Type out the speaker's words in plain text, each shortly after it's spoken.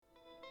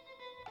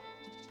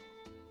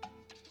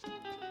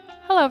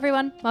Hello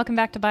everyone, welcome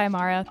back to By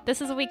Amara. This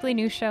is a weekly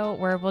news show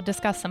where we'll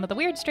discuss some of the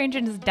weird, strange,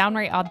 and just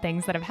downright odd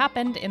things that have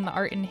happened in the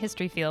art and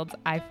history fields.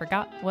 I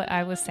forgot what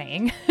I was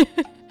saying.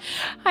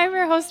 I'm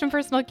your host and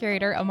personal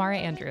curator, Amara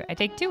Andrew. I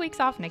take 2 weeks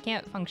off and I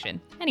can't function.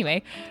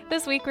 Anyway,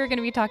 this week we're going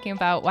to be talking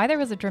about why there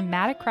was a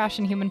dramatic crash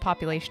in human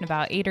population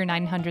about 800,000 or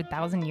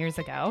 900,000 years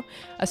ago,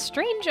 a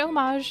strange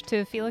homage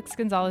to Felix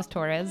Gonzalez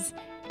Torres.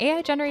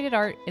 AI-generated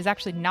art is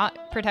actually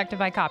not protected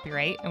by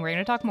copyright, and we're going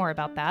to talk more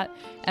about that.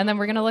 And then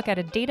we're going to look at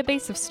a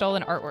database of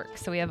stolen artwork.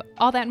 So we have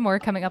all that and more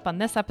coming up on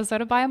this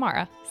episode of By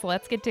Amara. So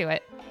let's get to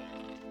it.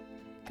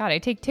 God, I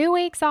take 2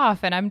 weeks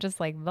off, and I'm just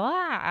like,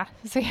 blah.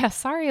 So yeah,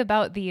 sorry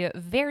about the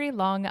very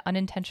long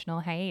unintentional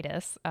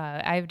hiatus.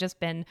 I've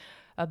just been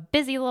a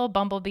busy little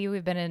bumblebee.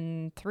 We've been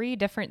in 3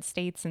 different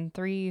states in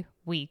 3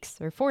 weeks,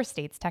 or 4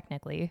 states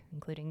technically,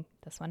 including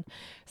this one.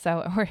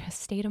 So we're a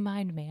state of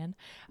mind, man.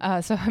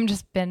 So I've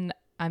just been,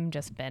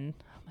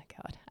 oh my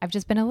God, I've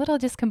just been a little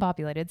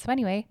discombobulated. So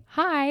anyway,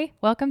 hi,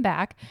 welcome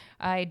back.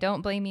 I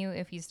don't blame you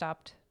if you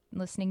stopped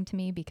listening to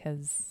me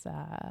because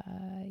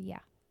you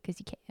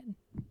can.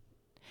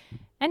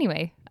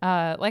 Anyway,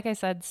 like I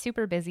said,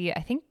 super busy.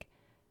 I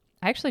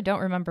actually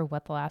don't remember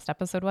what the last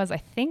episode was. I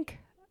think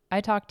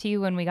I talked to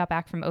you when we got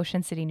back from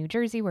Ocean City, New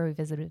Jersey, where we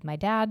visited my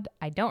dad.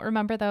 I don't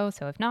remember though.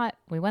 So if not,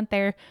 we went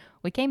there,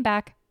 we came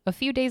back. A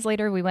few days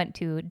later, we went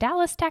to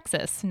Dallas,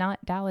 Texas,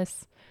 not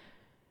Dallas,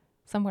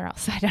 somewhere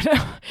else. I don't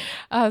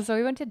know. So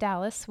we went to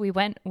Dallas. We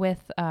went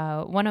with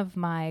one of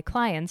my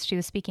clients. She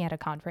was speaking at a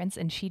conference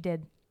and she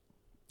did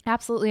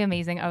absolutely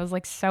amazing. I was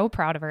like so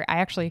proud of her.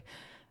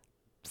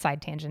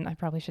 Side tangent, I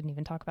probably shouldn't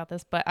even talk about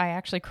this, but I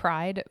actually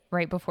cried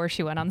right before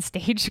she went on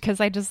stage because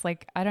I just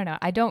I don't know.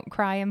 I don't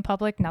cry in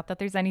public. Not that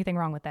there's anything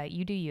wrong with that.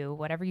 You do you,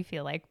 whatever you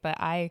feel like, but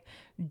I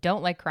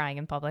don't like crying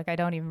in public. I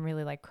don't even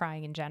really like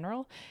crying in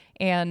general.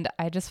 And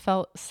I just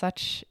felt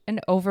such an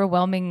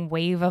overwhelming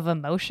wave of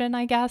emotion,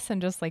 I guess,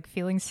 and just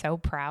feeling so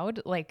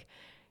proud.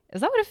 Is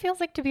that what it feels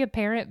like to be a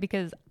parent?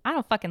 Because I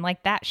don't fucking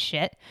like that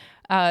shit.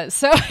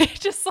 So it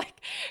just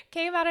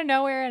came out of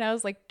nowhere and I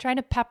was trying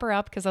to pep her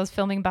up because I was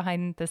filming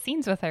behind the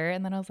scenes with her.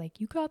 And then I was like,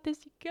 you got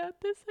this, you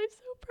got this. I'm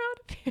so proud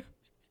of you.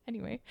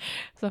 Anyway,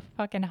 it's a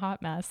fucking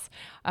hot mess.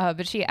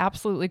 But she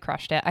absolutely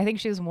crushed it. I think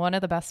she was one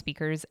of the best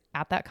speakers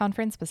at that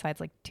conference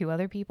besides 2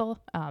 other people.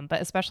 But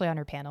especially on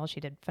her panel, she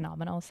did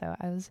phenomenal. So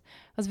I was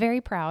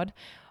very proud.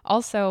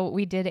 Also,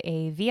 we did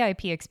a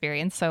VIP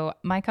experience. So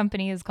my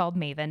company is called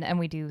Maven and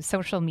we do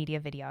social media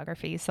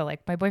videography. So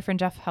my boyfriend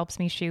Jeff helps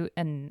me shoot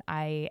and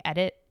I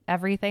edit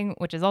everything,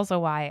 which is also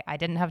why I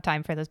didn't have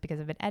time for this because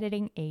I've been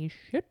editing a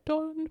shit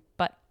ton,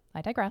 but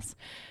I digress.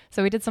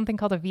 So we did something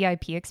called a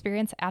VIP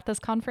experience at this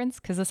conference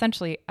because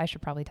essentially, I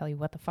should probably tell you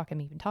what the fuck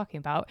I'm even talking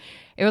about.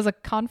 It was a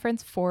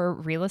conference for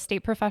real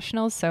estate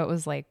professionals. So it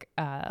was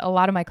a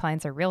lot of my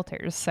clients are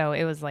realtors. So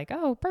it was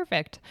oh,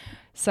 perfect.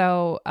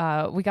 So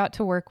we got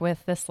to work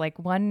with this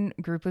one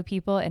group of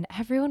people and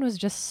everyone was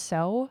just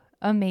so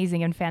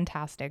amazing and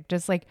fantastic.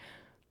 Just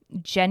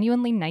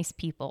genuinely nice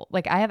people.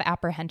 I have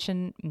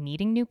apprehension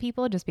meeting new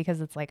people just because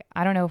it's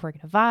I don't know if we're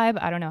going to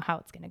vibe. I don't know how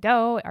it's going to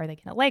go. Are they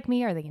going to like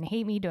me? Are they going to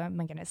hate me? Am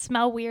I going to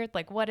smell weird?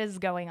 What is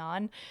going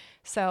on?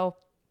 So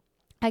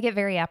I get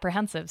very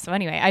apprehensive. So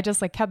anyway, I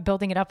just kept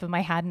building it up in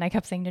my head and I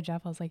kept saying to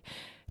Jeff, I was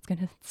it's going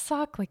to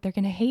suck. They're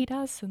going to hate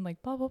us and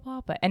blah, blah,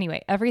 blah. But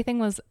anyway, everything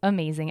was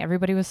amazing.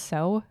 Everybody was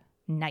so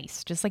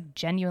nice, just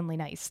genuinely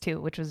nice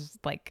too, which was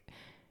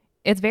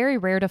it's very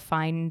rare to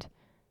find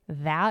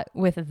that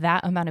with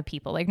that amount of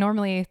people.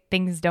 Normally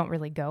things don't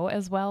really go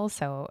as well.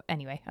 So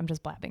anyway, I'm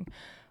just blabbing.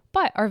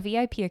 But our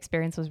VIP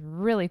experience was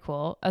really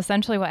cool.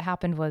 Essentially what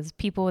happened was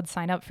people would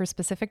sign up for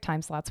specific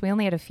time slots. We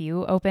only had a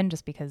few open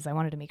just because I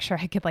wanted to make sure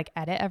I could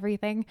edit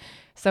everything.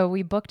 So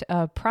we booked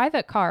a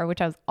private car,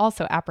 which I was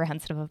also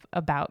apprehensive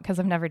about because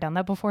I've never done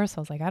that before. So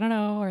I was I don't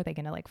know, are they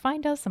going to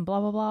find us and blah,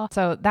 blah, blah.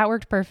 So that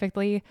worked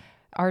perfectly.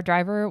 Our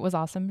driver was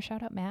awesome.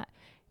 Shout out Matt.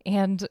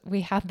 And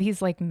we had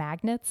these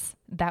magnets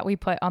that we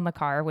put on the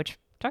car, which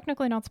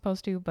technically not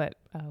supposed to, but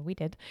we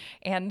did.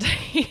 And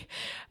he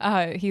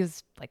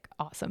was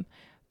awesome.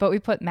 But we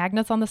put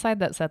magnets on the side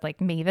that said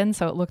Maven.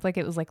 So it looked like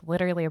it was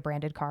literally a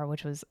branded car,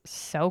 which was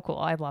so cool.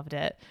 I loved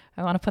it.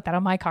 I want to put that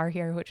on my car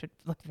here, which would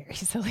look very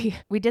silly.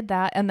 We did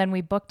that. And then we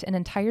booked an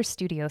entire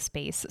studio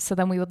space. So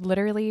then we would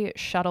literally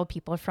shuttle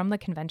people from the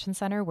convention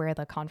center where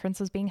the conference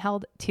was being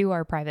held to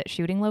our private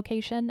shooting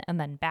location and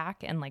then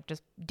back and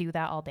just do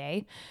that all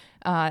day.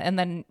 And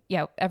then,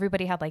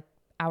 everybody had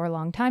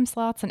hour-long time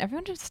slots and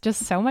everyone was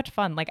just so much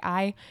fun.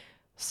 I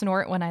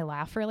snort when I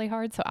laugh really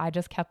hard. So I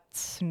just kept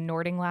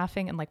snorting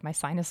laughing and my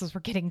sinuses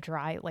were getting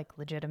dry,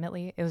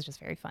 legitimately. It was just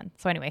very fun.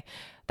 So anyway,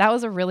 that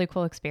was a really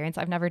cool experience.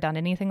 I've never done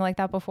anything like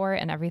that before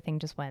and everything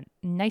just went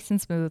nice and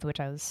smooth,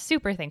 which I was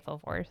super thankful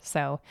for.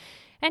 So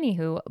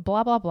anywho,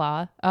 blah, blah,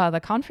 blah.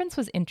 The conference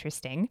was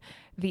interesting.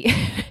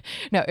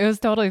 No, it was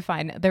totally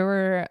fine.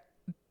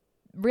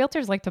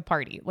 Realtors like to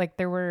party.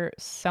 There were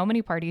so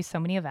many parties, so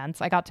many events.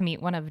 I got to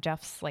meet one of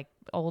Jeff's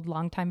old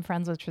longtime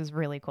friends, which was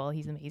really cool.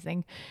 He's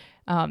amazing.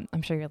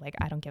 I'm sure you're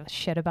I don't give a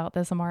shit about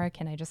this, Amara.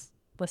 Can I just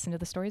listen to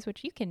the stories,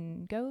 which you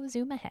can go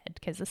zoom ahead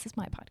because this is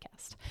my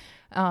podcast.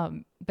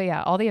 But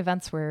yeah, all the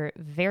events were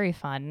very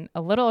fun,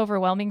 a little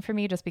overwhelming for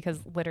me just because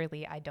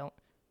literally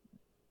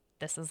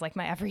this is like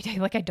my everyday,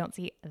 like I don't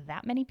see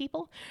that many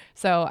people.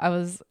 So I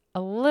was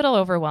a little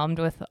overwhelmed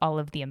with all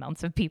of the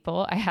amounts of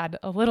people. I had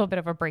a little bit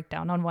of a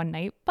breakdown on one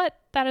night, but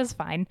that is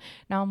fine.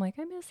 Now I'm like,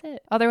 I miss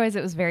it. Otherwise,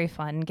 it was very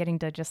fun getting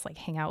to just like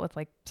hang out with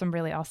like some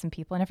really awesome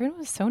people, and everyone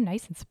was so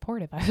nice and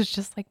supportive. I was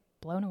just like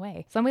blown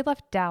away. So then we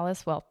left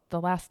Dallas. Well,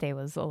 the last day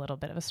was a little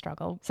bit of a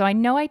struggle. So I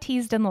know I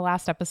teased in the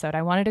last episode,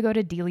 I wanted to go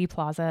to Dealey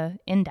Plaza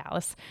in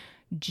Dallas.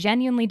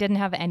 Genuinely didn't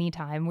have any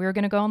time. We were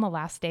going to go on the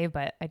last day,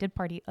 but I did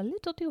party a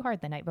little too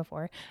hard the night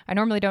before. I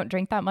normally don't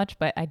drink that much,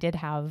 but I did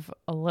have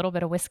a little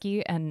bit of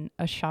whiskey and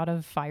a shot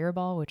of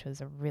Fireball, which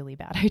was a really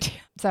bad idea.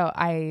 So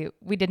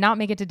we did not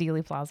make it to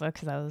Dealey Plaza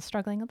because I was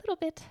struggling a little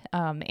bit.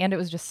 And it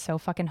was just so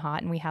fucking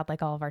hot, and we had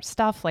like all of our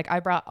stuff. Like I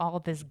brought all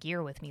of this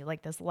gear with me,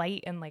 like this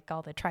light and like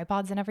all the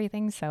tripods and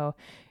everything. So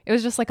it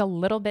was just like a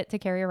little bit to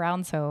carry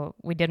around. So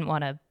we didn't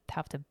want to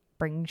have to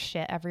bring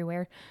shit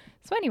everywhere.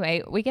 So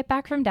anyway, we get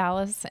back from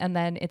Dallas, and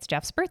then it's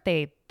Jeff's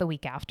birthday the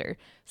week after.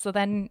 So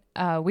then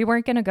we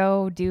weren't going to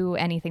go do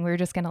anything. We were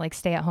just going to like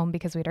stay at home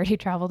because we'd already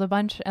traveled a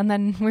bunch. And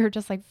then we were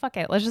just like, fuck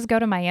it. Let's just go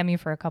to Miami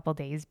for a couple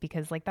days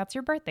because like that's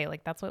your birthday.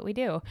 Like that's what we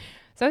do.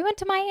 So we went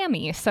to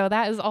Miami. So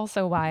that is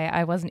also why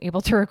I wasn't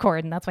able to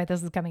record. And that's why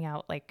this is coming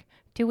out like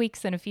 2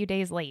 weeks and a few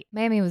days late.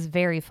 Miami was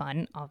very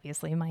fun.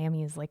 Obviously,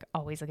 Miami is like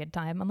always a good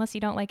time. Unless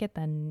you don't like it,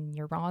 then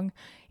you're wrong.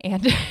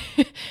 And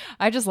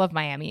I just love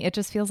Miami. It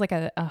just feels like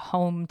a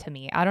home to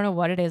me. I don't know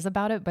what it is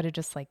about it, but it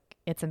just like,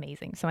 it's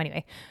amazing. So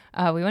anyway,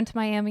 we went to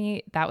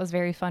Miami. That was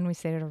very fun. We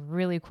stayed at a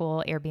really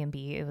cool Airbnb.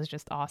 It was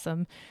just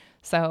awesome.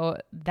 So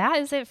that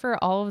is it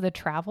for all of the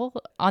travel.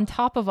 On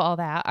top of all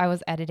that, I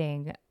was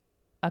editing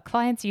a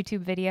client's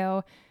YouTube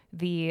video,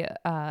 the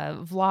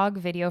vlog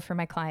video for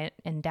my client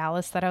in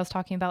Dallas that I was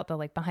talking about, the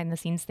like behind the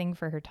scenes thing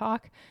for her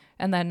talk.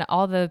 And then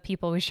all the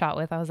people we shot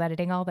with, I was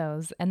editing all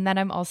those. And then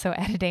I'm also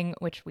editing,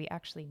 which we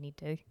actually need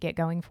to get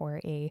going for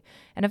an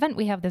event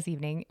we have this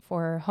evening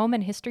for Home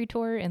and History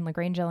Tour in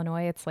LaGrange,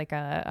 Illinois. It's like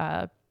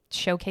a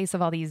showcase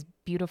of all these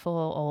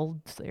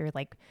beautiful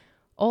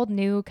old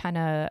new kind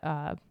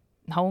of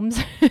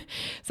homes.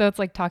 So it's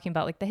like talking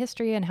about like the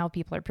history and how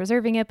people are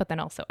preserving it, but then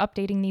also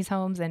updating these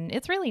homes. And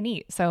it's really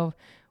neat. So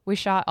we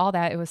shot all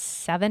that. It was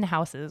 7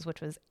 houses,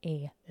 which was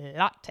a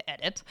lot to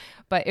edit,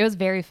 but it was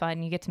very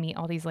fun. You get to meet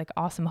all these like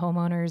awesome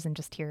homeowners and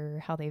just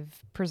hear how they've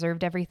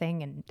preserved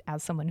everything. And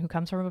as someone who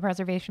comes from a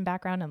preservation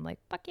background, I'm like,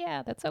 fuck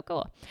yeah, that's so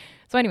cool.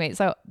 So anyway,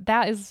 so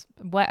that is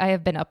what I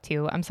have been up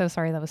to. I'm so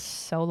sorry. That was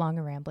so long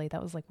and rambly.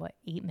 That was like, what,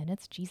 8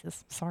 minutes?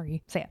 Jesus,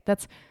 sorry. So yeah,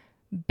 that's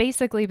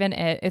basically been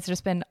it. It's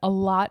just been a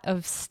lot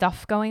of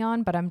stuff going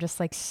on, but I'm just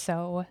like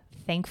so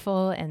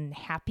thankful and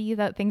happy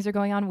that things are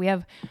going on. We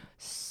have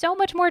so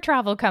much more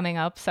travel coming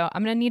up. So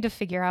I'm going to need to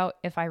figure out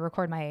if I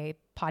record my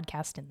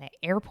podcast in the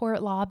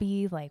airport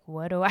lobby. Like,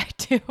 what do I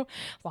do?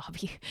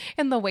 Lobby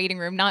in the waiting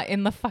room, not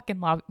in the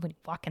fucking lobby when you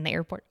walk in the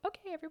airport.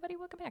 Okay, everybody,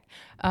 welcome back.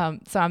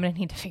 So I'm going to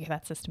need to figure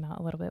that system out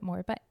a little bit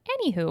more. But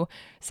anywho,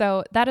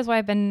 so that is why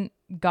I've been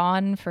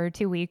gone for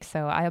 2 weeks.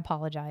 So I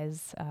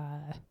apologize.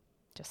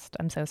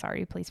 I'm so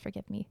sorry. Please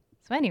forgive me.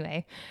 So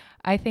anyway,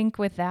 I think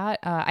with that,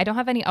 I don't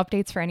have any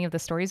updates for any of the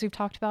stories we've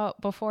talked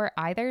about before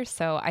either.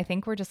 So I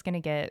think we're just going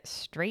to get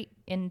straight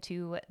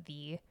into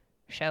the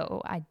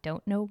show. I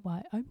don't know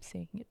why I'm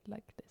saying it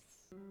like this.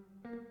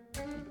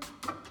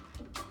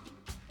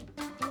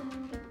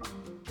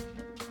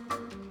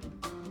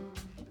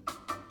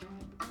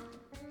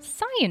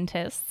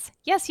 Scientists,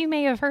 yes, you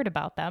may have heard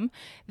about them.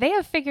 They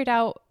have figured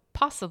out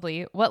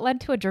possibly what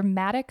led to a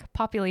dramatic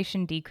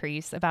population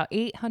decrease about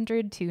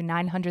 800 to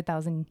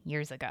 900,000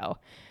 years ago.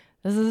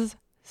 This is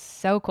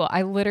so cool.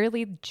 I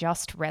literally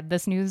just read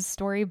this news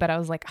story, but I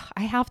was like,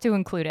 I have to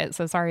include it.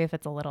 So sorry if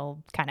it's a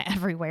little kind of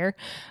everywhere.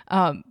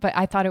 But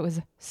I thought it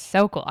was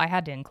so cool. I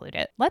had to include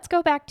it. Let's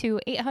go back to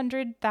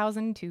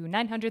 800,000 to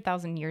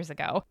 900,000 years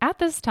ago. At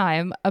this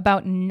time,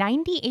 about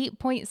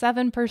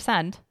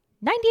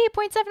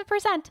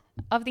 98.7%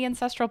 of the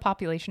ancestral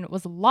population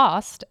was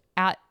lost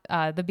at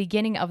the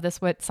beginning of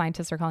this, what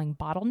scientists are calling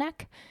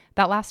bottleneck,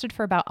 that lasted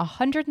for about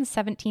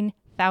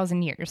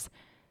 117,000 years.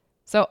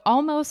 So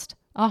almost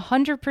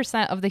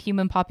 100% of the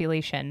human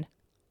population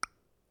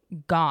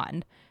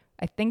gone.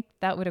 I think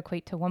that would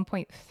equate to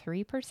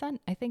 1.3%.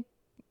 I think,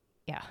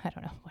 yeah, I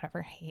don't know,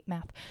 whatever. I hate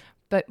math.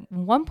 But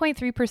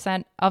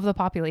 1.3% of the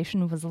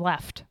population was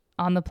left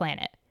on the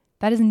planet.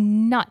 That is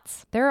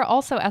nuts. There are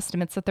also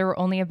estimates that there were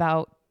only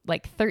about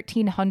like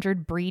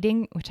 1,300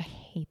 breeding, which I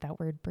hate that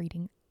word,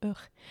 breeding. Ugh.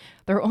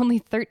 There were only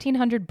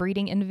 1,300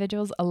 breeding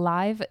individuals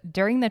alive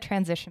during the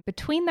transition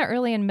between the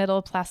early and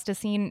middle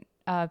Pleistocene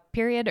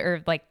period,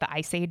 or like the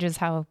Ice Age is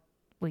how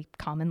we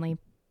commonly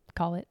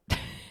call it.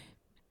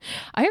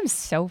 I am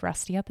so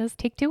rusty at this.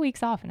 Take 2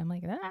 weeks off and I'm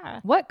like, ah.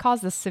 What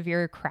caused this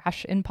severe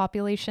crash in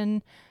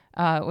population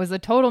was a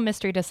total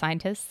mystery to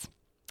scientists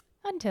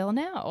until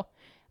now.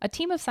 A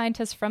team of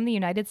scientists from the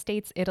United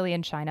States, Italy,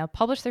 and China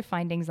published their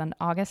findings on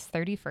August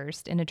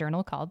 31st in a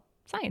journal called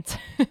science.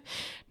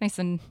 Nice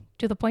and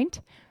to the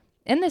point.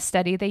 In this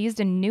study, they used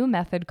a new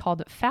method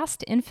called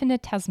fast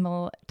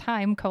infinitesimal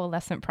time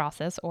coalescent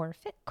process, or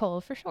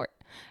FITCOL for short.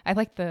 I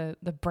like the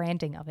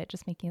branding of it,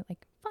 just making it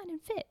like fun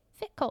and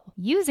FITCOL.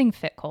 Using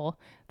FITCOL,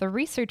 the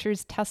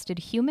researchers tested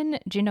human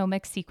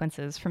genomic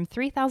sequences from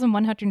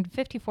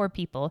 3,154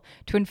 people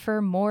to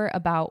infer more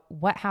about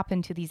what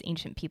happened to these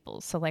ancient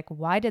peoples. So like,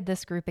 why did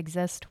this group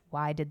exist?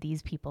 Why did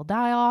these people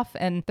die off?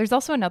 And there's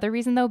also another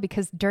reason though,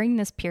 because during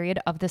this period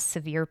of this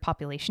severe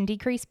population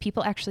decrease,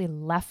 people actually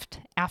left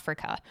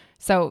Africa.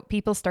 So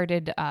people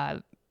started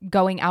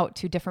going out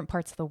to different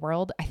parts of the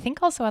world. I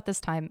think also at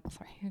this time,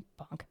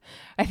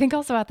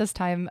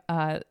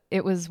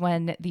 it was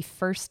when the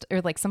first, or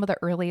like some of the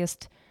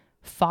earliest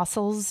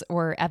fossils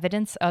or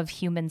evidence of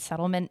human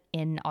settlement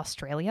in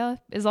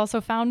Australia is also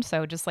found.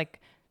 So just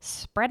like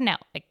spreading out,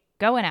 like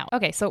going out.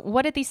 Okay, so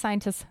what did these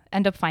scientists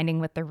end up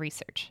finding with their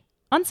research?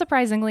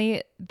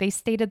 Unsurprisingly, they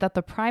stated that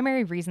the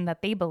primary reason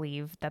that they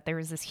believe that there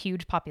was this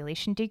huge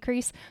population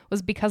decrease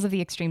was because of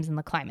the extremes in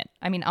the climate.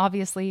 I mean,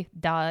 obviously,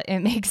 duh, it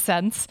makes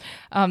sense.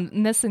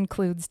 And this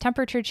includes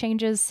temperature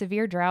changes,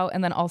 severe drought,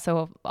 and then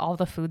also all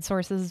the food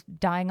sources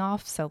dying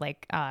off. So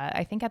like,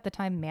 I think at the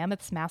time,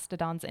 mammoths,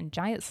 mastodons, and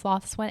giant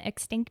sloths went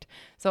extinct.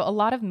 So a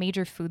lot of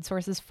major food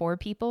sources for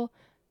people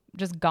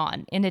just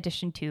gone, in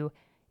addition to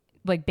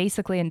like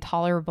basically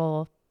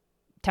intolerable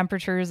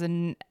temperatures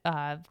and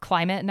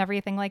climate and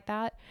everything like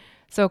that.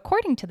 So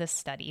according to this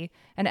study,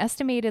 an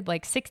estimated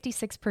like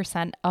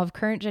 66% of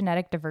current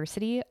genetic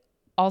diversity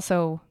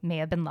also may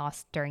have been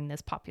lost during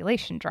this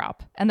population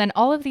drop. And then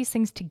all of these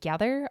things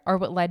together are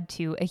what led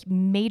to a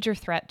major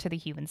threat to the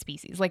human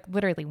species. Like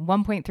literally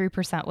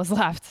 1.3% was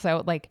left.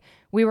 So like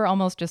we were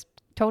almost just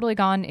totally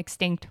gone,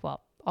 extinct.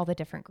 Well, all the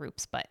different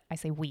groups, but I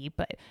say we,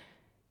 but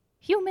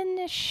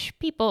humanish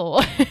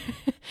people.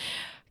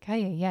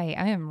 Okay,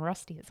 I am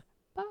rusty as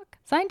fuck.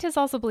 Scientists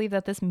also believe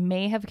that this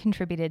may have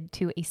contributed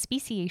to a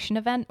speciation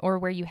event, or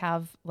where you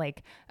have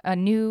like a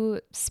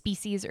new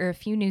species or a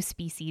few new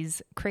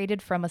species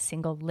created from a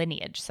single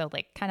lineage. So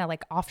like kind of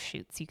like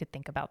offshoots, you could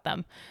think about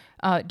them.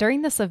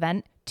 During this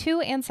event,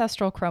 2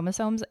 ancestral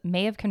chromosomes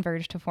may have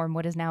converged to form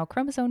what is now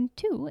chromosome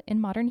 2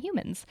 in modern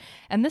humans.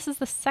 And this is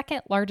the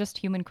second largest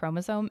human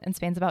chromosome and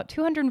spans about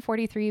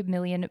 243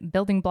 million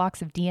building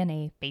blocks of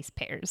DNA base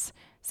pairs.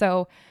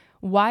 So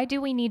why do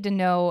we need to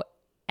know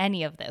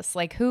any of this?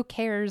 Like, who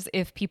cares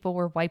if people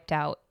were wiped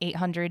out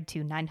 800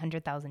 to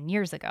 900,000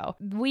 years ago?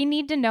 We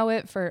need to know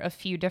it for a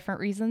few different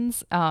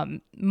reasons,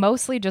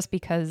 mostly just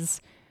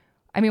because,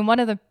 I mean, one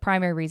of the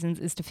primary reasons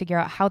is to figure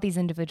out how these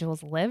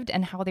individuals lived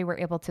and how they were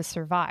able to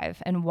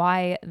survive, and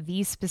why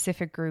these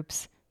specific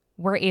groups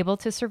were able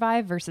to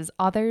survive versus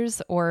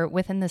others, or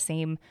within the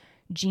same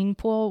gene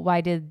pool. Why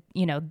did,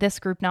 this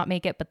group not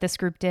make it, but this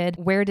group did?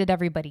 Where did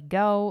everybody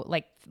go,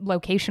 like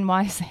location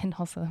wise, and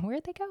also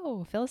where'd they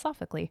go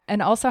philosophically?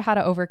 And also how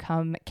to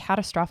overcome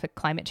catastrophic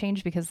climate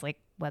change, because like,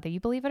 whether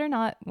you believe it or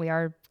not, we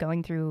are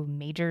going through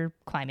major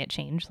climate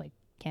change. Like,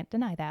 can't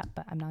deny that,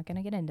 but I'm not going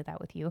to get into that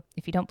with you.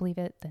 If you don't believe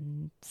it,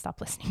 then stop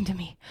listening to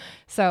me.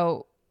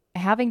 So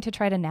having to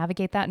try to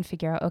navigate that and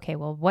figure out, okay,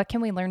 well, what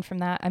can we learn from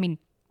that? I mean,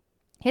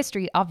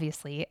 history,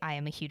 obviously, I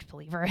am a huge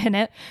believer in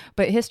it,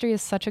 but history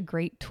is such a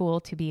great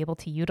tool to be able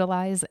to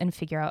utilize and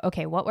figure out,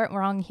 okay, what went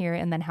wrong here?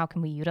 And then how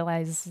can we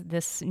utilize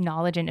this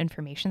knowledge and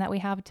information that we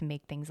have to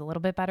make things a little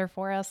bit better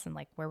for us and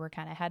like where we're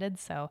kind of headed.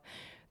 So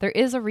there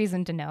is a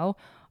reason to know.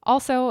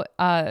 Also,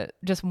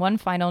 just one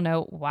final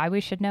note, why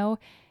we should know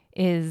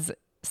is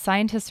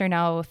scientists are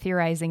now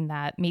theorizing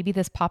that maybe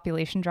this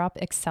population drop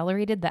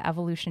accelerated the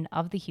evolution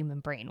of the human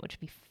brain, which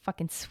would be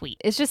fucking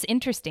sweet. It's just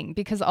interesting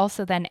because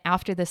also then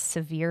after this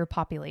severe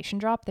population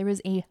drop, there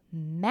was a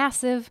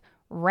massive,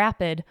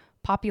 rapid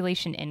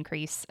population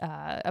increase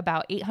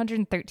about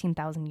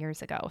 813,000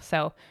 years ago.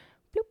 So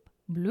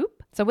bloop, bloop.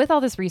 So with all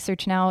this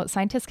research now,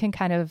 scientists can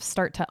kind of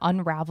start to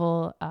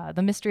unravel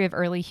the mystery of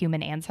early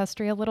human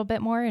ancestry a little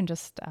bit more and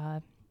just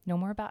know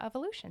more about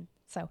evolution.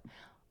 So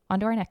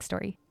on to our next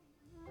story.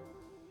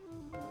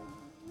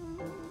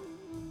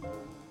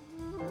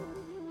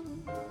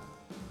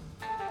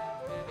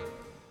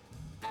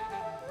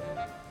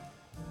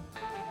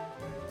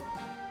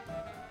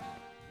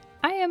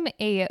 I am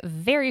a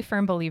very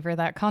firm believer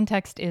that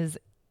context is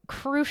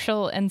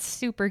crucial and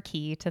super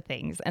key to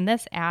things, and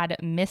this ad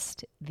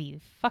missed the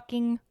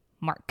fucking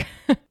mark.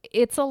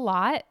 It's a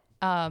lot.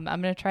 I'm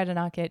going to try to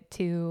not get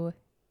too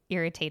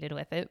irritated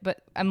with it,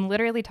 but I'm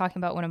literally talking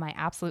about one of my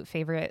absolute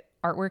favorite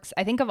artworks,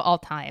 I think, of all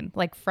time,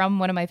 like from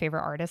one of my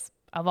favorite artists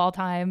of all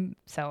time.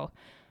 So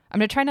I'm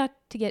going to try not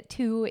to get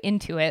too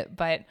into it,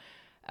 but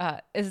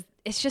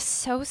it's just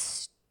so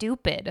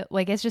stupid.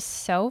 Like, it's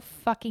just so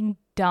fucking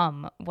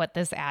dumb what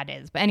this ad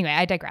is. But anyway,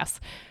 I digress.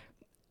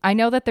 I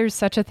know that there's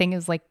such a thing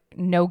as like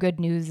no good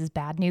news is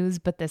bad news,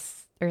 but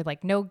this, or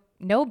like no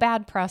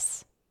bad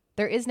press.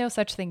 There is no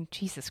such thing.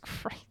 Jesus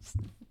Christ.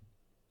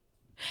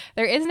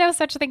 There is no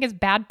such thing as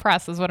bad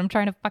press is what I'm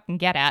trying to fucking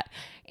get at.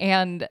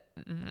 And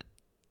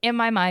in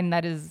my mind,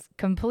 that is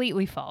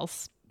completely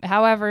false.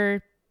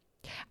 However,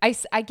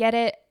 I get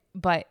it.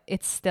 but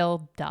it's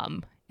still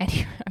dumb. And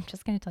I'm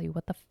just going to tell you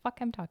what the fuck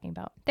I'm talking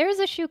about. There is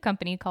a shoe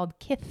company called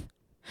Kith,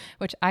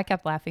 which I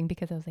kept laughing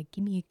because I was like,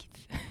 give me a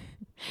Kith.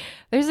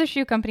 There's a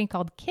shoe company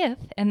called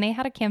Kith, and they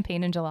had a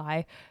campaign in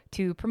July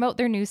to promote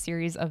their new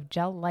series of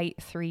Gel Light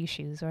 3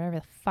 shoes, whatever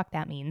the fuck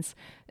that means.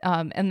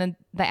 And then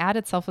the ad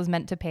itself was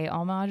meant to pay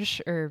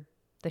homage, or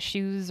the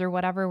shoes or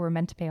whatever were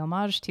meant to pay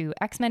homage to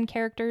X-Men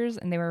characters,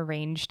 and they were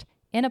arranged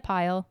in a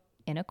pile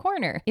in a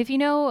corner. If you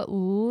know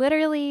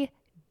literally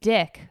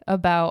dick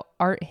about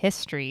art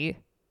history,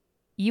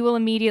 you will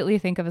immediately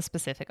think of a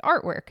specific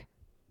artwork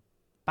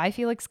by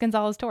Felix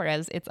Gonzalez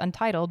Torres. It's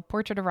untitled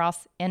Portrait of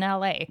Ross in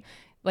LA.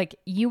 Like,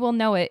 you will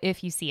know it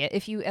if you see it,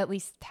 if you at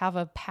least have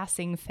a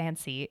passing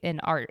fancy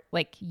in art.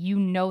 Like, you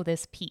know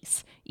this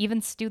piece.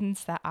 Even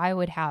students that I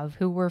would have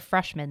who were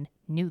freshmen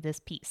knew this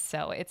piece.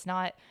 So it's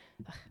not,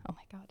 oh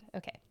my God.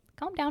 Okay,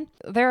 calm down.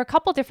 There are a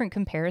couple different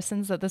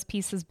comparisons that this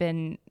piece has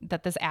been,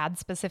 that this ad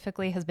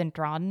specifically has been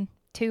drawn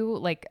to,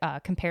 like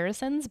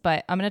comparisons,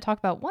 but I'm going to talk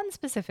about one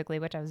specifically,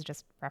 which I was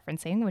just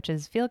referencing, which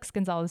is Felix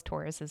Gonzalez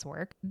Torres's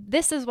work.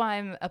 This is why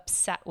I'm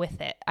upset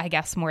with it, I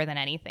guess, more than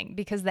anything,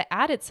 because the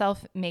ad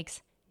itself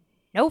makes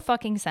no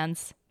fucking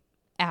sense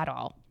at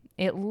all.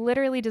 It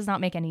literally does not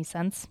make any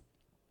sense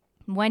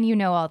when you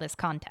know all this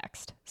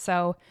context.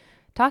 So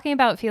talking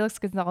about Felix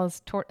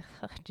Gonzalez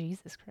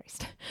Jesus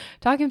Christ.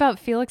 Talking about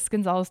Felix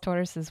Gonzalez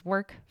Torres's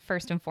work,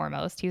 first and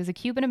foremost, he was a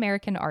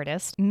Cuban-American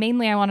artist.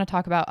 Mainly, I want to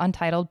talk about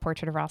Untitled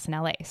Portrait of Ross in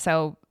LA.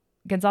 So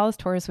Gonzalez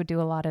Torres would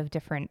do a lot of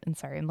different, and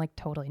sorry, I'm like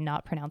totally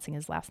not pronouncing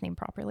his last name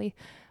properly.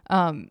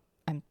 I'm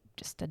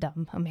just a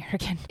dumb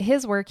American.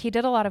 His work, he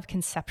did a lot of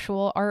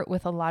conceptual art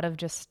with a lot of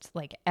just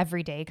like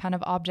everyday kind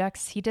of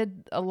objects. He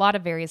did a lot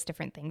of various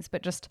different things,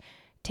 but just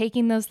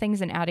taking those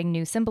things and adding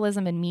new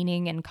symbolism and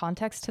meaning and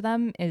context to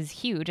them is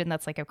huge. And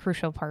that's like a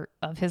crucial part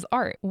of his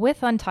art.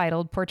 With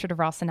Untitled Portrait of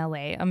Ross in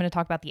LA, I'm going to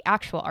talk about the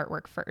actual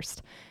artwork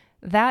first.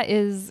 That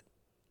is,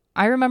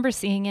 I remember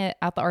seeing it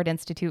at the Art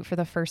Institute for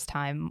the first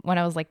time when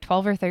I was like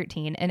 12 or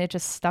 13, and it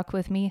just stuck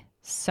with me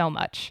so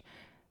much.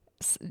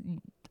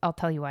 I'll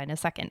tell you why in a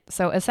second.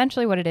 So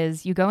essentially what it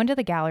is, you go into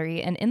the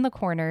gallery, and in the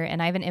corner, and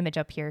I have an image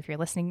up here if you're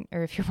listening,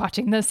 or if you're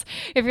watching this,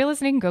 if you're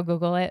listening, go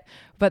Google it.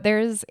 But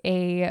there's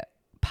a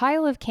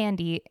pile of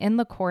candy in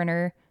the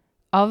corner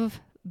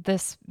of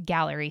this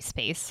gallery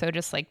space. So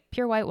just like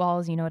pure white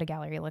walls, you know what a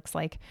gallery looks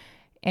like.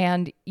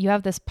 And you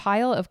have this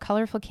pile of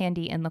colorful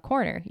candy in the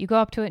corner. You go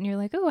up to it and you're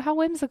like, oh, how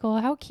whimsical,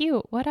 how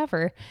cute,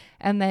 whatever.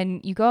 And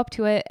then you go up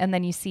to it and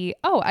then you see,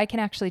 oh, I can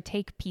actually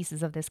take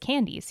pieces of this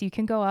candy. So you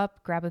can go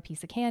up, grab a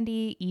piece of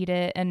candy, eat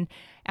it. And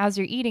as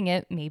you're eating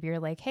it, maybe you're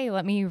like, hey,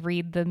 let me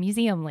read the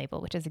museum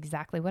label, which is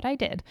exactly what I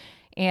did.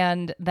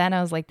 And then I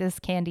was like, this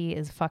candy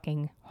is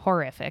fucking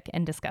horrific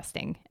and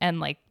disgusting. And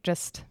like,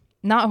 just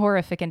not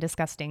horrific and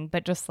disgusting,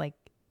 but just like,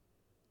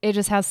 it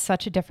just has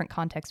such a different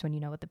context when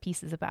you know what the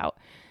piece is about.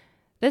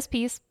 This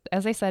piece,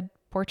 as I said,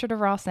 Portrait of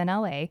Ross in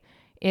LA,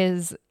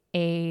 is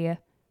a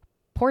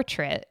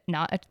portrait,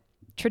 not a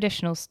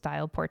traditional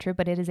style portrait,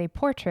 but it is a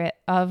portrait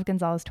of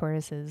Gonzalez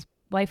Torres's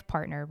life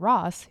partner,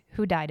 Ross,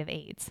 who died of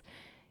AIDS.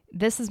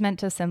 This is meant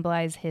to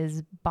symbolize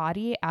his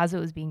body as it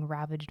was being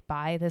ravaged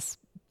by this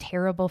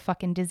terrible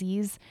fucking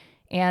disease,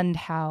 and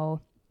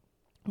how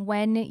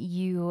when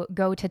you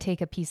go to take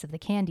a piece of the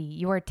candy,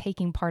 you are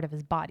taking part of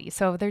his body.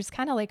 So there's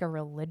kind of like a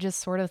religious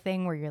sort of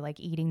thing where you're like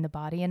eating the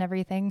body and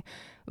everything.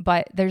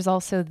 But there's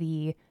also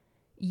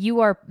you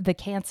are the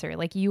cancer,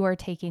 like you are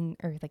taking,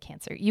 or the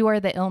cancer, you are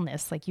the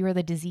illness, like you are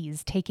the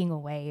disease taking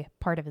away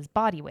part of his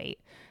body weight.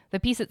 The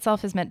piece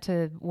itself is meant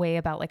to weigh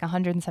about like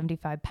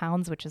 175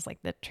 pounds, which is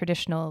like the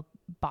traditional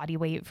body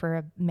weight for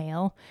a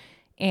male.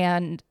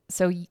 And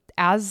so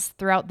as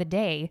throughout the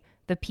day,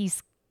 the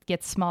piece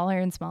gets smaller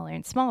and smaller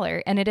and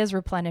smaller, and it is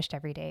replenished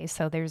every day.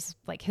 So there's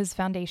like, his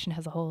foundation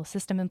has a whole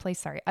system in place.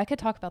 Sorry, I could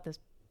talk about this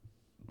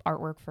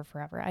artwork for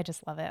forever. I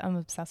just love it. I'm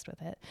obsessed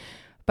with it.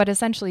 But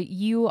essentially,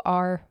 you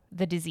are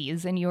the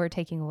disease and you are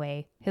taking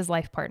away his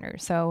life partner.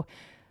 So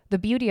the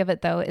beauty of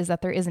it, though, is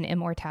that there is an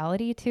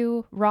immortality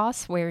to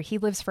Ross where he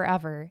lives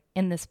forever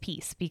in this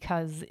piece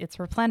because it's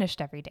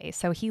replenished every day.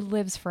 So he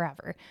lives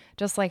forever,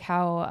 just like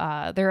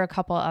how there are a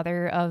couple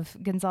other of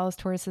Gonzalez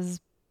Torres's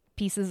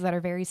pieces that are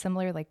very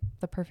similar, like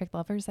The Perfect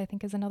Lovers, I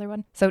think is another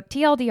one. So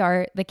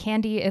TLDR, the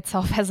candy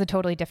itself has a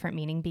totally different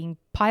meaning, being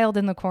piled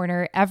in the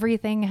corner.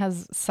 Everything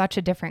has such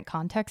a different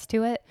context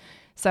to it.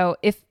 So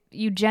if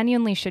you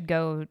genuinely should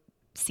go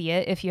see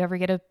it, if you ever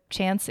get a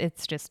chance,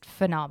 it's just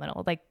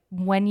phenomenal. Like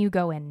when you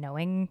go in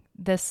knowing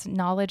this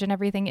knowledge and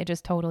everything, it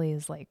just totally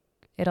is like,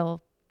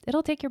 it'll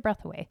take your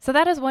breath away. So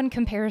that is one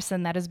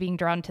comparison that is being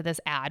drawn to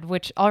this ad,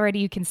 which already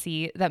you can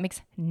see that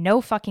makes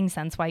no fucking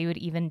sense why you would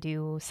even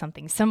do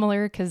something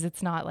similar, because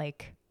it's not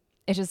like,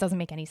 it just doesn't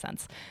make any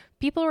sense.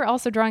 People are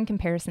also drawing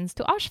comparisons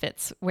to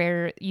Auschwitz,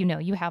 where, you know,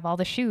 you have all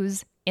the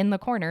shoes in the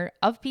corner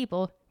of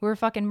people who were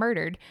fucking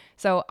murdered.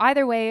 So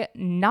either way,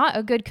 not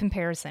a good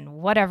comparison,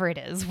 whatever it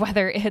is,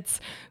 whether it's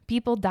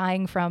people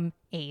dying from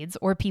AIDS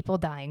or people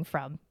dying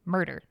from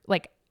murder.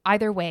 Like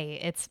either way,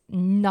 it's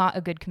not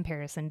a good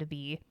comparison to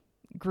be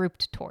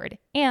grouped toward.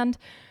 And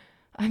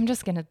I'm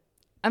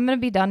gonna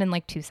be done in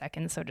like 2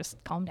 seconds, so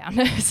just calm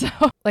down. So,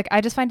 like,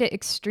 I just find it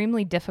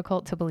extremely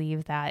difficult to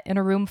believe that in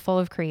a room full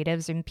of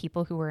creatives and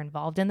people who were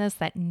involved in this,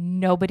 that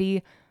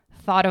nobody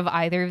thought of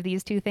either of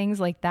these two things.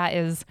 Like, that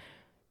is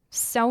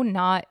so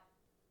not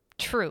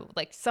true.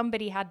 Like,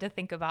 somebody had to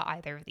think about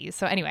either of these.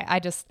 So anyway, I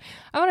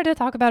wanted to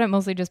talk about it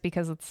mostly just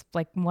because it's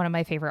like one of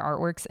my favorite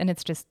artworks, and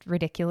it's just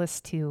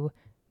ridiculous to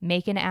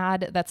make an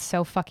ad that's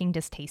so fucking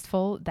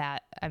distasteful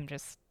that I'm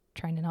just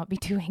trying to not be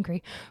too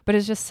angry, but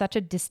it's just such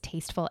a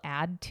distasteful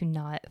ad to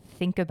not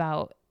think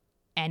about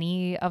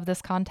any of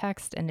this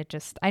context. And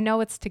I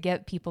know it's to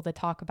get people to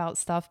talk about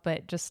stuff,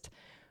 but just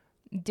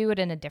do it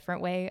in a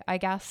different way, I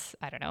guess.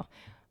 I don't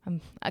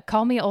know.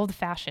 Call me old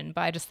fashioned,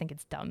 but I just think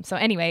it's dumb. So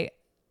anyway,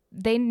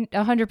 they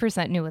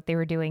 100% knew what they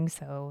were doing.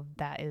 So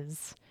that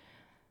is,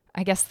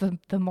 I guess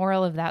the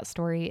moral of that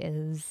story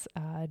is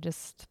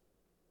just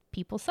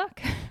people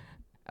suck.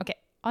 Okay,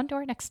 on to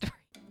our next story.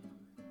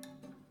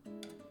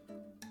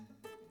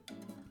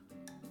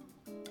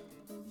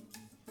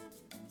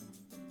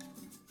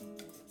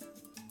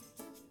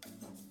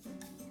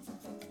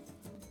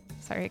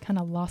 Sorry, I kind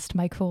of lost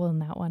my cool in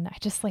that one.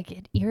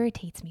 It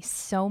irritates me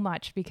so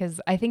much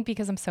because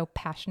I'm so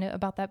passionate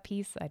about that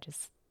piece, I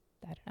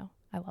don't know.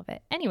 I love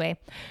it. Anyway,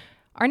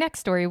 our next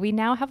story, we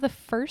now have the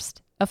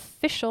first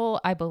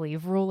official, I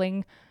believe,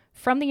 ruling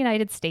from the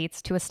United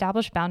States to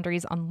establish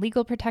boundaries on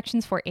legal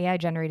protections for AI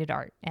generated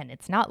art. And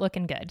it's not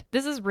looking good.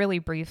 This is really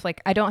brief.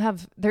 Like,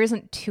 there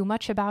isn't too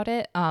much about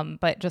it,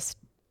 but just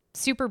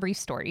super brief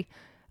story.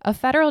 A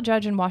federal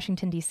judge in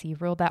Washington, D.C.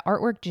 ruled that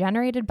artwork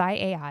generated by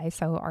AI,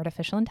 so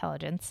artificial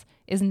intelligence,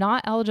 is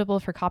not eligible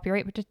for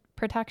copyright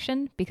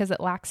protection because it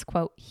lacks,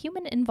 quote,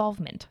 human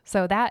involvement.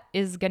 So that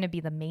is going to be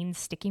the main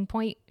sticking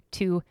point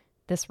to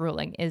this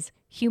ruling is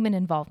human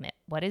involvement.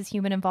 What is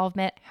human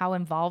involvement? How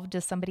involved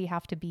does somebody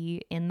have to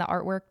be in the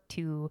artwork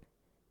to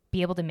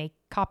be able to make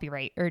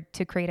copyright or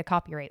to create a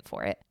copyright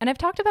for it? And I've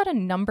talked about a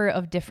number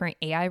of different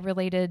AI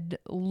related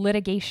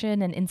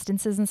litigation and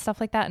instances and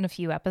stuff like that in a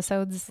few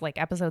episodes, like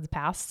episodes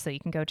past, so you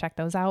can go check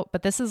those out.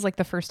 But this is like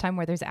the first time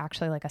where there's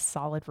actually like a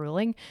solid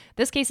ruling.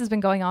 This case has been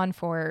going on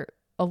for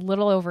a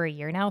little over a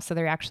year now, so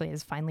there actually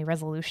is finally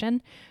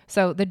resolution.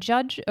 So the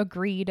judge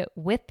agreed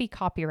with the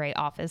Copyright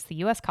Office, the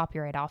US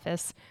Copyright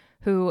Office,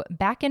 who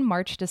back in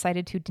March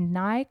decided to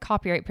deny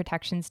copyright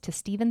protections to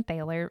Stephen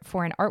Thaler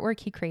for an artwork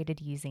he created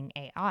using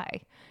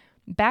AI.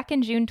 Back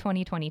in June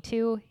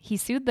 2022, he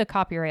sued the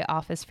Copyright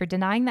Office for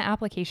denying the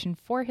application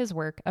for his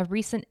work, A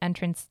Recent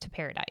Entrance to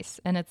Paradise.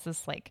 And it's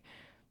this like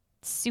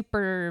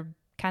super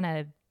kind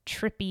of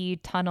trippy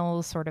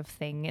tunnel sort of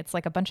thing. It's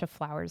like a bunch of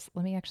flowers.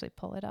 Let me actually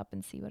pull it up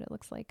and see what it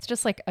looks like. It's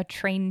just like a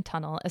train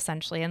tunnel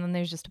essentially. And then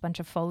there's just a bunch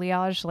of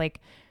foliage.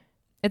 Like,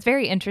 it's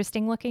very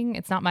interesting looking.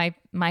 It's not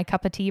my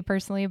cup of tea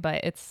personally,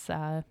 but it's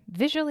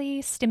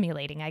visually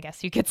stimulating, I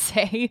guess you could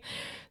say.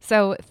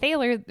 So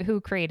Thaler,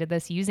 who created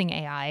this using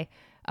AI,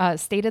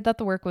 stated that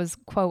the work was,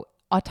 quote,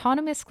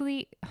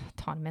 autonomously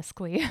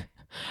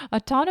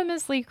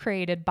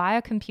created by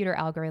a computer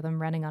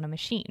algorithm running on a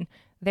machine.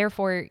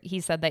 Therefore, he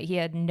said that he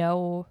had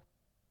no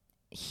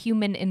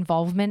human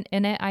involvement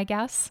in it, I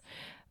guess.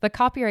 The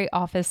Copyright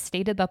Office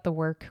stated that the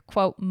work,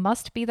 quote,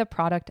 must be the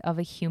product of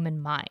a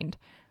human mind.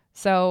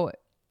 So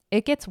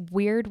it gets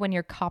weird when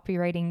you're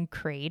copywriting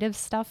creative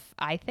stuff,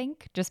 I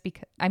think, just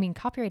because,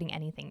 copywriting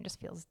anything just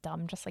feels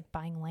dumb, just like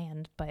buying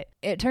land. But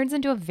it turns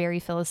into a very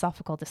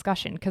philosophical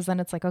discussion because then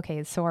it's like,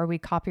 okay, so are we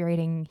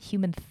copywriting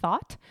human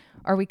thought?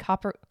 Are we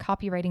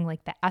copywriting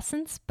like the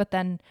essence? But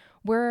then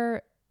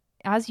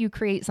as you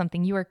create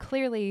something, you are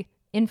clearly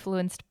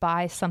influenced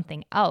by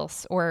something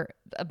else or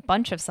a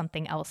bunch of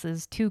something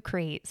else's to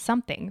create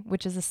something,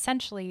 which is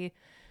essentially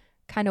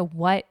kind of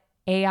what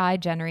AI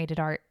generated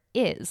art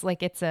is.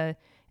 Like, it's an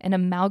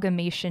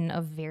amalgamation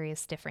of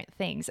various different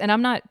things. And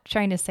I'm not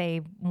trying to say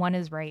one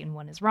is right and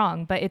one is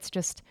wrong, but it's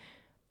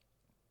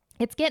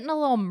getting a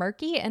little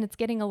murky and it's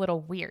getting a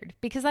little weird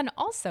because then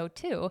also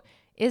too,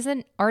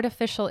 isn't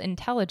artificial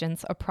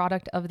intelligence a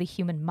product of the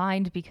human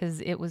mind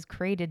because it was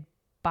created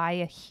by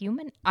a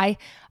human? I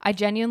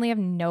genuinely have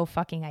no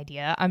fucking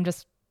idea. I'm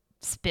just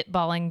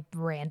spitballing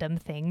random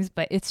things,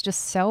 but it's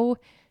just so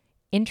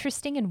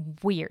interesting and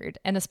weird.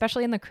 And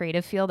especially in the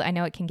creative field, I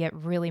know it can get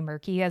really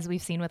murky as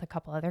we've seen with a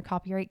couple other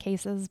copyright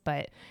cases,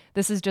 but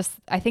this is just,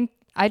 I think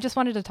I just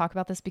wanted to talk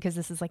about this because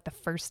this is like the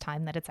first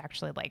time that it's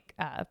actually like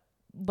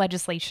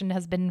legislation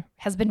has been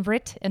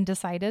writ and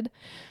decided.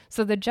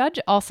 So the judge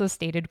also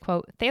stated,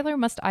 quote, Thaler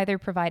must either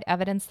provide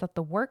evidence that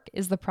the work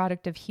is the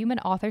product of human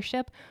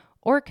authorship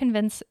or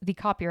convince the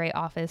Copyright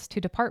Office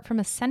to depart from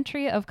a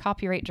century of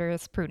copyright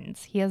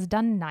jurisprudence. He has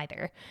done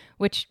neither,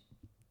 which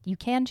you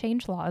can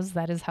change laws.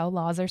 That is how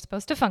laws are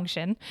supposed to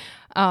function.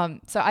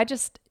 So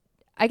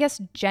I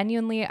guess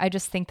genuinely, I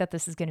just think that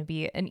this is going to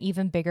be an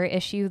even bigger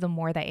issue the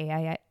more that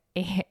I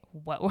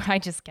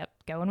just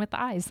kept going with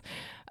the eyes.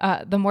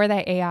 The more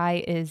that AI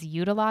is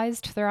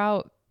utilized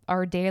throughout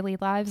our daily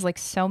lives, like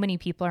so many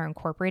people are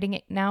incorporating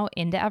it now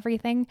into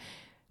everything.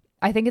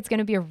 I think it's going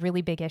to be a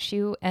really big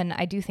issue. And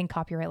I do think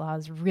copyright law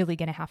is really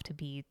going to have to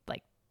be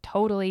like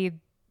totally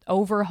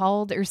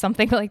overhauled or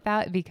something like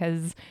that,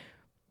 because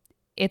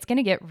it's going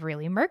to get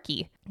really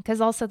murky.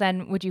 Because also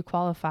then would you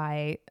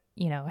qualify,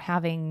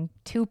 having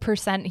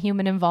 2%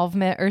 human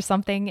involvement or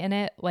something in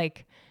it?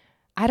 Like,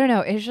 I don't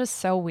know. It's just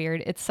so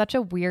weird. It's such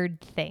a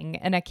weird thing.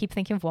 And I keep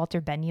thinking of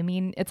Walter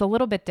Benjamin. It's a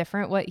little bit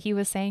different what he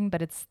was saying,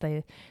 but it's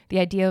the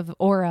idea of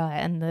aura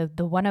and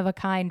the one of a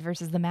kind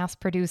versus the mass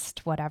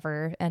produced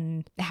whatever,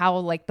 and how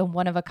like the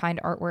one of a kind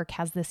artwork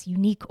has this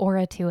unique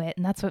aura to it.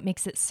 And that's what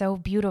makes it so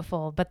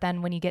beautiful. But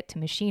then when you get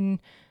to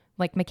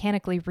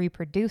mechanically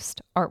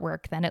reproduced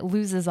artwork, then it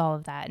loses all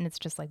of that. And it's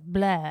just like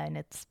blah, and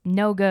it's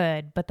no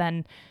good. But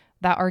then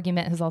that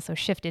argument has also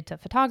shifted to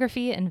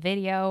photography and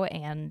video,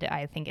 and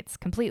I think it's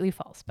completely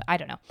false, but I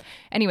don't know.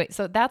 Anyway,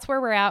 so that's where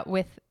we're at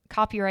with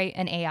copyright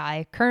and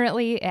AI.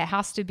 Currently, it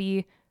has to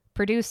be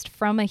produced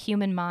from a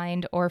human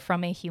mind or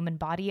from a human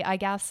body, I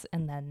guess,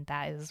 and then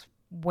that is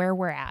where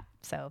we're at.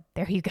 So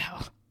there you go.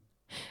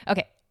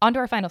 Okay, on to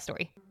our final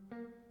story.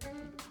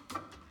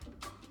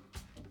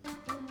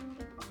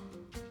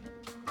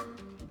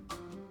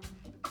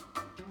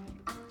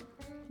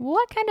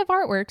 What kind of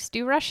artworks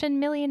do Russian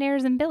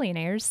millionaires and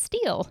billionaires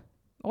steal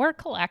or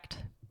collect?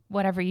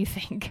 Whatever you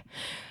think.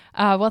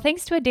 Well,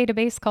 thanks to a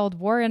database called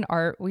War and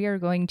Art, we are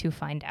going to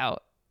find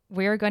out.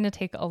 We are going to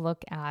take a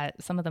look at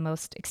some of the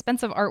most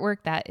expensive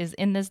artwork that is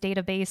in this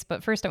database.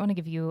 But first, I want to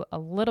give you a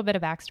little bit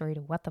of backstory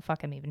to what the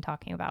fuck I'm even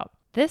talking about.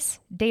 This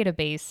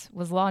database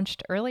was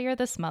launched earlier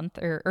last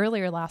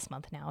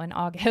month now in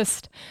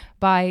August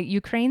by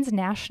Ukraine's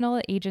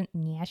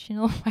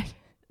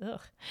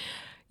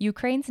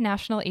Ukraine's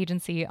National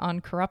Agency on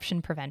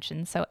Corruption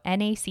Prevention, so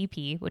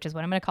NACP, which is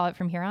what I'm going to call it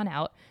from here on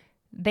out.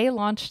 They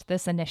launched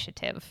this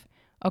initiative.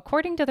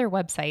 According to their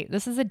website,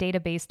 this is a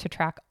database to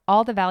track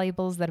all the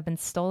valuables that have been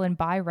stolen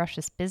by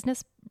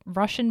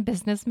Russian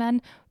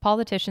businessmen,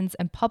 politicians,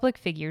 and public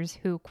figures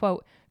who,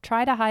 quote,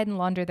 try to hide and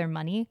launder their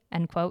money,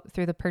 end quote,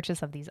 through the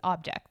purchase of these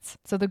objects.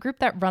 So the group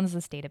that runs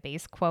this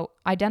database, quote,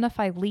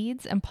 identify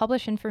leads and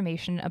publish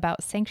information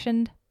about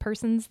sanctioned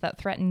persons that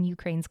threaten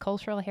Ukraine's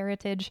cultural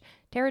heritage,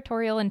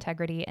 territorial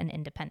integrity, and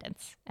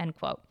independence, end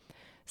quote.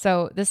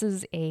 So this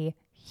is a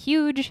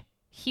huge,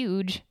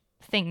 huge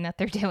thing that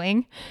they're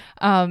doing.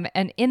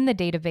 And in the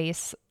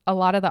database, a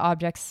lot of the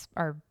objects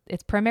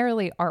it's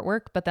primarily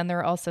artwork, but then there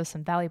are also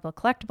some valuable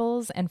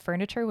collectibles and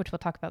furniture, which we'll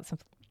talk about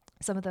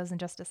some of those in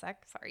just a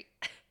sec. Sorry.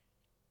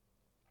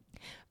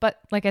 But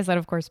like I said,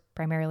 of course,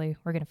 primarily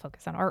we're going to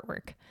focus on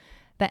artwork.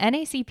 The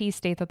NACP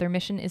state that their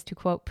mission is to,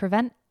 quote,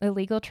 prevent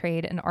illegal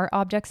trade in art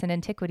objects and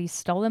antiquities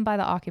stolen by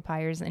the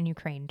occupiers in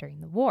Ukraine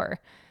during the war,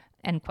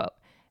 end quote.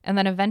 And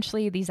then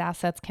eventually these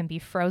assets can be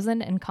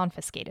frozen and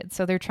confiscated.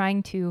 So they're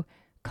trying to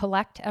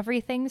collect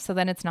everything, so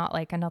then it's not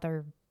like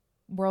another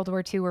World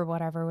War II or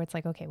whatever, where it's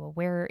like, okay, well,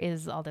 where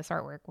is all this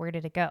artwork? Where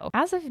did it go?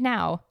 As of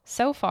now,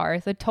 so far,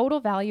 the total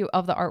value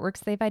of the artworks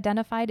they've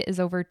identified is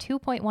over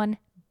 $2.1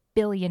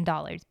 billion.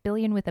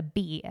 Billion with a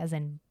B, as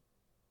in,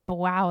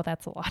 wow,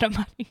 that's a lot of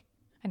money.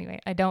 Anyway,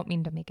 I don't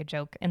mean to make a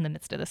joke in the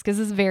midst of this, because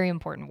this is very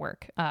important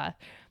work.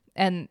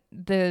 And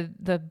the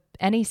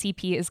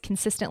NACP is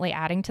consistently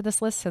adding to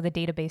this list, so the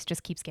database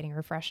just keeps getting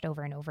refreshed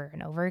over and over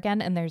and over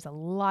again, and there's a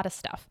lot of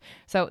stuff.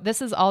 So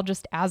this is all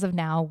just as of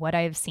now what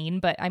I've seen,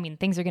 but I mean,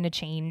 things are going to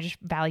change,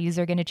 values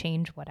are going to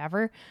change,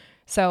 whatever.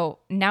 So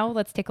now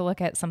let's take a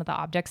look at some of the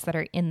objects that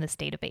are in this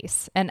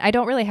database. And I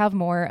don't really have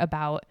more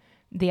about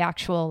the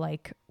actual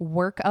like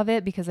work of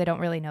it because I don't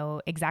really know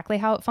exactly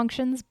how it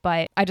functions,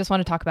 but I just want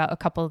to talk about a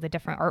couple of the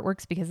different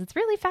artworks because it's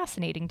really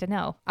fascinating to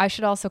know. I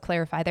should also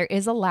clarify there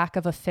is a lack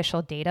of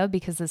official data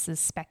because this is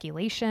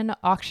speculation,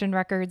 auction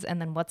records, and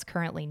then what's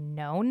currently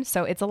known.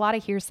 So it's a lot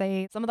of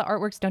hearsay. Some of the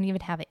artworks don't even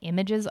have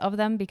images of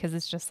them because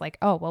it's just like,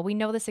 oh, well, we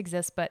know this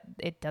exists, but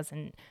it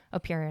doesn't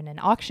appear in an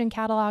auction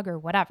catalog or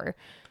whatever.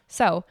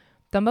 So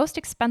the most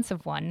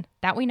expensive one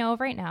that we know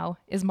of right now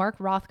is Mark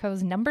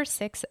Rothko's number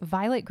 6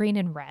 Violet Green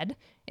and Red.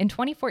 In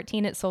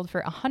 2014, it sold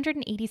for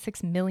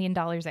 $186 million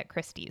at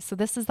Christie's. So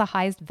this is the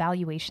highest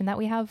valuation that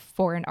we have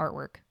for an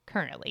artwork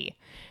currently.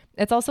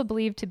 It's also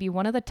believed to be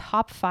one of the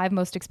top 5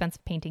 most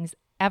expensive paintings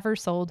ever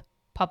sold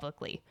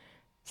publicly.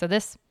 So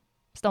this,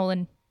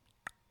 stolen,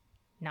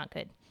 not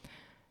good.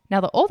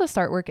 Now the oldest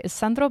artwork is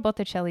Sandro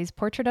Botticelli's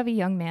portrait of a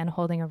young man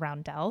holding a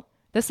roundel.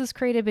 This was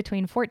created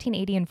between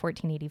 1480 and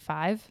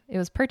 1485. It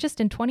was purchased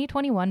in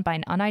 2021 by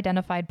an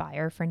unidentified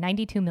buyer for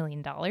 $92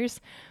 million.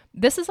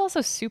 This is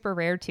also super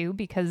rare too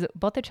because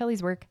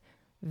Botticelli's work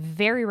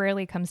very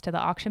rarely comes to the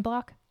auction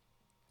block.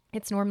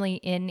 It's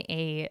normally in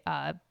a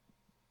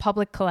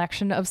public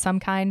collection of some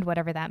kind,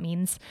 whatever that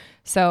means.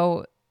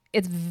 So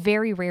it's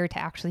very rare to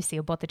actually see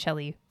a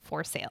Botticelli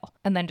for sale.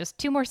 And then just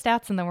 2 more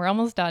stats and then we're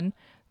almost done.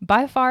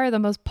 By far, the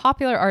most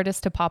popular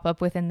artist to pop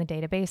up within the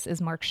database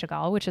is Marc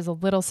Chagall, which is a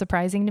little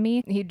surprising to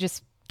me. He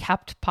just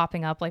kept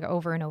popping up like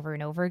over and over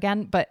and over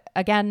again. But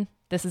again,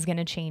 this is going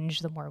to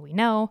change the more we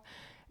know.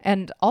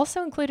 And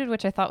also included,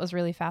 which I thought was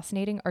really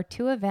fascinating, are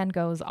 2 of Van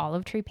Gogh's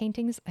olive tree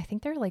paintings. I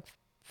think there are like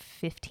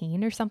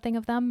 15 or something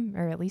of them,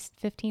 or at least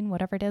 15,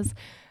 whatever it is.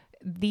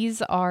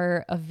 These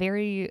are a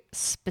very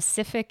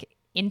specific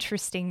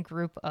interesting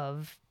group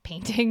of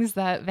paintings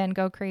that Van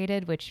Gogh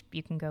created, which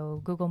you can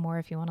go Google more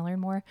if you want to learn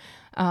more.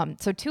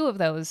 So 2 of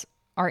those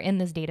are in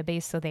this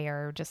database, so they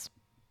are just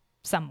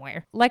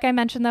somewhere. Like I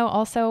mentioned, though,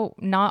 also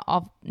not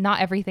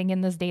everything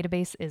in this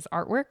database is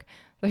artwork.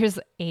 There's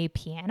a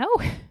piano,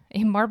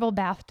 a marble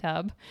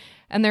bathtub,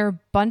 and there are a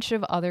bunch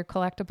of other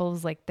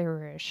collectibles. Like there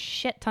were a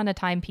shit ton of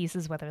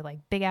timepieces, whether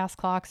like big ass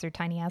clocks or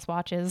tiny ass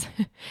watches.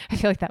 I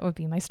feel like that would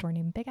be my store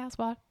name: big ass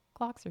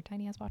clocks or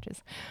tiny ass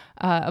watches.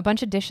 A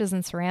bunch of dishes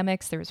and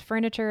ceramics. There was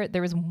furniture.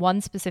 There was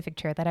one specific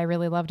chair that I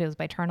really loved. It was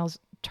by Charles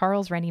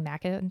Rennie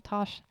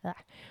Mackintosh.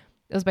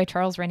 It was by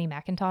Charles Rennie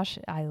Mackintosh.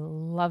 I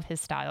love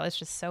his style. It's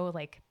just so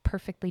like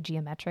perfectly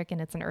geometric,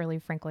 and it's an early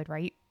Frank Lloyd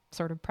Wright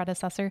sort of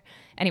predecessor.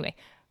 Anyway,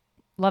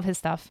 love his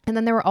stuff. And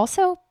then there were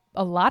also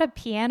a lot of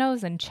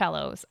pianos and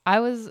cellos. I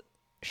was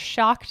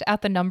shocked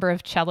at the number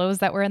of cellos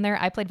that were in there.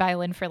 I played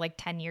violin for like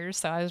 10 years,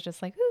 so I was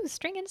just like, ooh,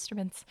 string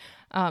instruments.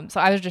 So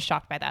I was just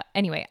shocked by that.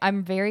 Anyway,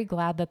 I'm very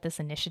glad that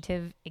this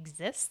initiative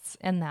exists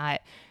and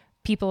that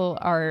people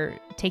are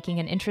taking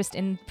an interest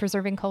in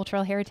preserving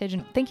cultural heritage.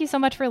 And thank you so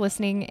much for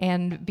listening,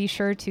 and be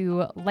sure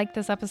to like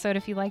this episode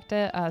if you liked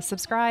it.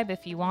 Subscribe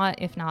if you want.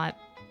 If not,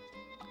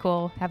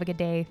 cool. Have a good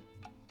day.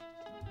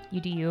 You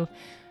do you.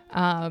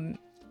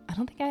 I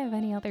don't think I have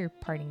any other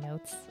parting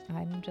notes.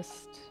 I'm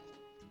just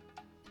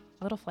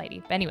a little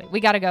flighty. But anyway,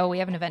 we gotta go. We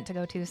have an event to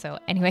go to. So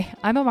anyway,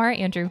 I'm Amara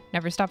Andrew.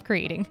 Never stop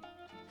creating.